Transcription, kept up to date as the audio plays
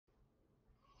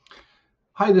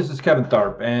Hi, this is Kevin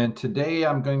Tharp, and today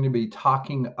I'm going to be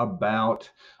talking about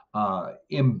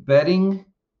embedding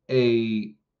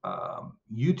a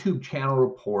YouTube channel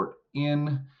report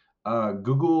in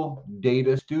Google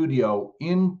Data Studio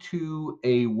into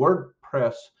a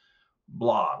WordPress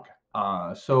blog.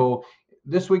 So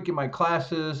this week in my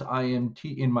classes, I am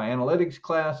in my analytics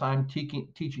class, I'm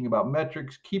teaching about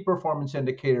metrics, key performance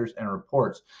indicators, and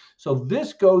reports. So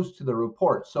this goes to the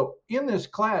reports. So in this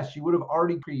class, you would have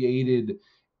already created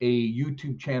a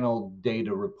YouTube channel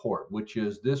data report, which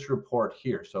is this report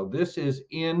here. So this is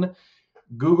in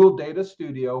Google Data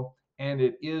Studio, and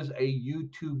it is a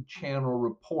YouTube channel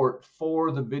report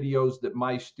for the videos that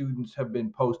my students have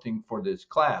been posting for this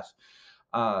class.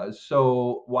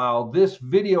 So while this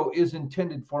video is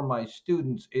intended for my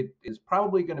students, it is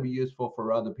probably going to be useful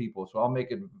for other people. So I'll make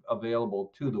it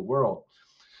available to the world.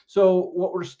 So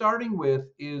what we're starting with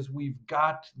is we've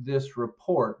got this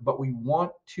report, but we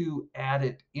want to add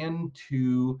it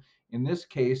into, in this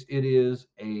case, it is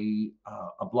a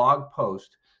blog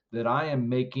post that I am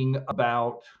making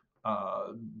about uh,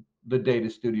 the Data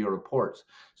Studio reports.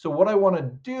 So what I want to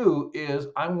do is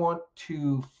I want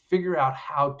to figure out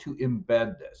how to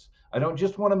embed this. I don't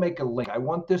just want to make a link. I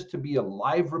want this to be a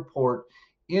live report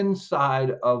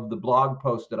inside of the blog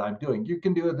post that I'm doing. You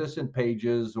can do this in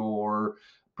Pages or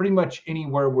pretty much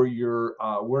anywhere where you're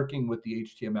working with the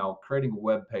HTML, creating a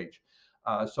web page.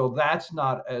 So that's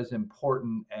not as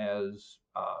important as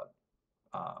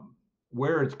um,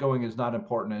 where it's going is not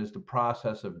important as the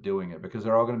process of doing it, because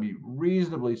they're all going to be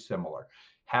reasonably similar.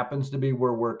 Happens to be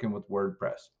we're working with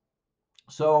WordPress.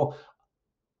 So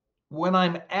when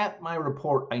I'm at my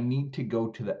report, I need to go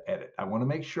to the edit. I want to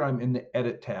make sure I'm in the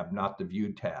edit tab, not the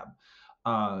view tab,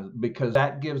 because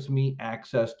that gives me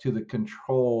access to the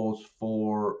controls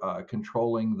for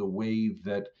controlling the way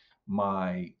that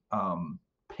my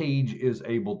page is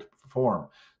able to perform.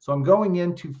 So I'm going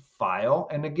into File.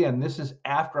 And again, this is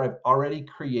after I've already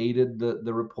created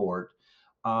the report.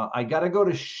 I got to go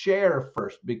to Share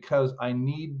first because I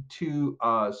need to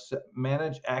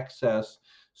manage access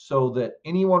so that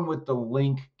anyone with the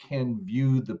link can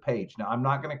view the page. Now, I'm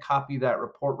not going to copy that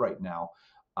report right now,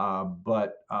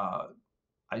 but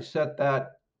I set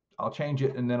that. I'll change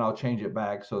it, and then I'll change it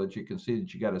back so that you can see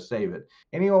that you got to save it.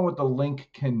 Anyone with the link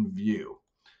can view.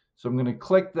 So I'm going to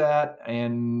click that,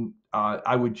 and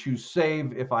I would choose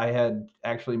Save if I had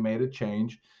actually made a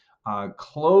change.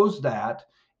 Close that.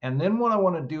 And then what I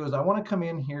want to do is I want to come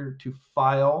in here to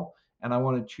File, and I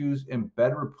want to choose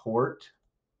Embed Report.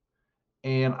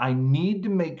 And I need to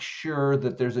make sure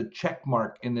that there's a check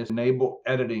mark in this enable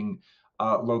editing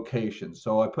location.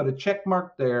 So I put a check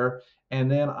mark there, and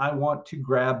then I want to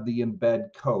grab the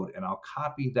embed code, and I'll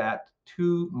copy that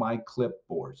to my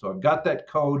clipboard. So I've got that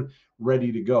code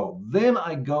ready to go. Then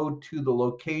I go to the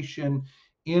location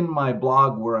in my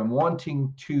blog where I'm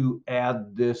wanting to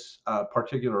add this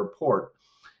particular report.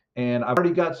 And I've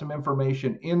already got some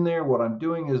information in there. What I'm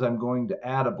doing is I'm going to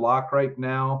add a block right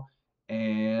now,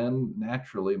 and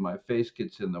naturally my face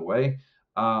gets in the way.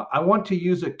 I want to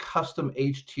use a custom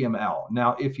HTML.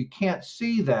 Now, if you can't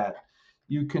see that,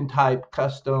 you can type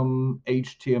custom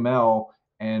HTML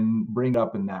and bring it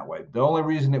up in that way. The only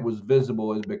reason it was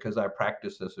visible is because I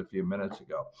practiced this a few minutes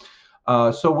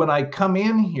ago. So when I come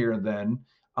in here, then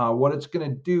what it's going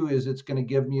to do is it's going to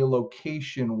give me a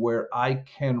location where I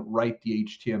can write the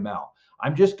HTML.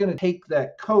 I'm just going to take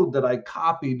that code that I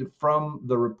copied from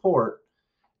the report,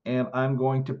 and I'm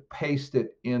going to paste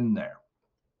it in there.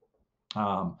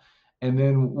 And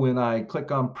then when I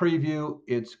click on preview,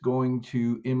 it's going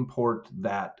to import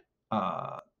that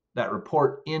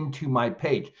report into my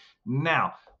page.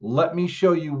 Now, let me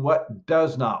show you what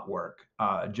does not work,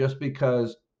 just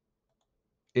because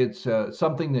it's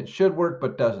something that should work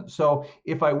but doesn't. So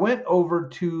if I went over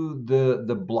to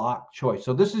the block choice,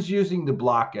 so this is using the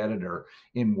block editor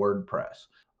in WordPress.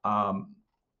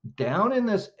 Down in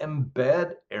this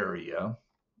embed area,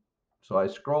 so I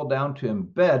scroll down to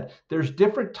embed, there's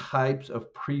different types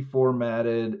of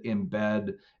pre-formatted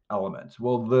embed elements.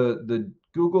 Well, the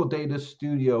Google Data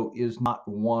Studio is not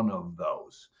one of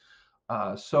those.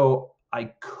 So I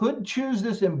could choose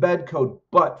this embed code,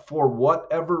 but for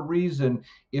whatever reason,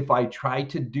 if I try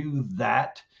to do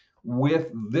that with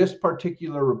this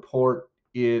particular report,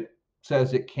 it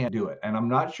says it can't do it. And I'm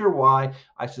not sure why.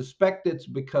 I suspect it's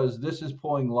because this is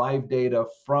pulling live data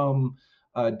from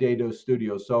Data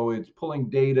Studio. So it's pulling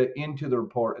data into the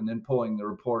report and then pulling the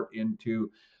report into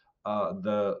uh,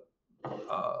 the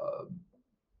uh,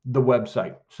 the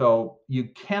website. So you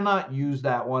cannot use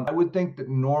that one. I would think that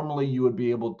normally you would be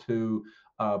able to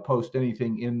post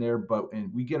anything in there, but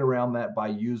we get around that by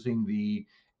using the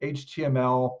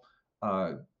HTML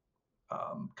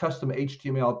custom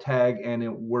HTML tag, and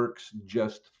it works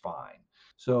just fine.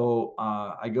 So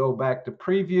I go back to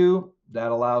preview.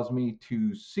 That allows me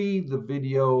to see the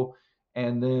video,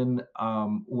 and then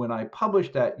when I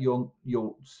publish that,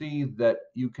 you'll see that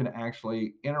you can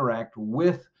actually interact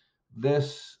with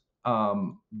this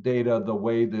data the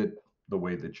way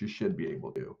that you should be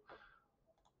able to.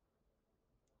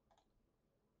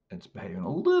 It's behaving a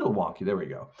little wonky. There we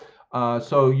go.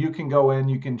 So you can go in,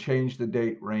 you can change the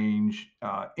date range,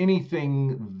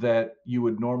 anything that you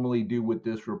would normally do with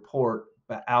this report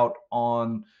out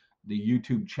on the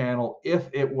YouTube channel if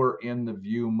it were in the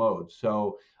view mode.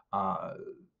 So uh,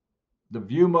 the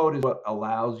view mode is what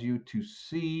allows you to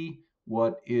see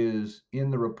what is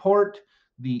in the report.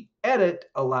 The edit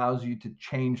allows you to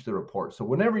change the report. So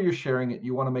whenever you're sharing it,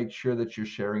 you want to make sure that you're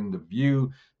sharing the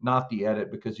view, not the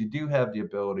edit, because you do have the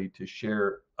ability to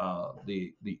share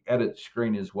the edit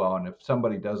screen as well. And if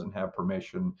somebody doesn't have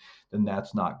permission, then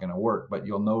that's not going to work. But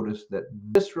you'll notice that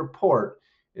this report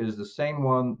is the same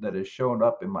one that is showing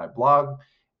up in my blog.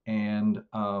 And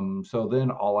so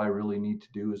then all I really need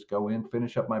to do is go in,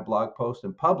 finish up my blog post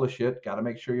and publish it. Got to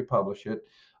make sure you publish it,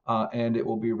 and it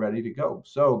will be ready to go.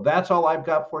 So that's all I've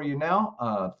got for you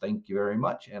now. Thank you very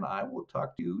much, and I will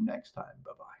talk to you next time.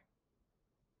 Bye-bye.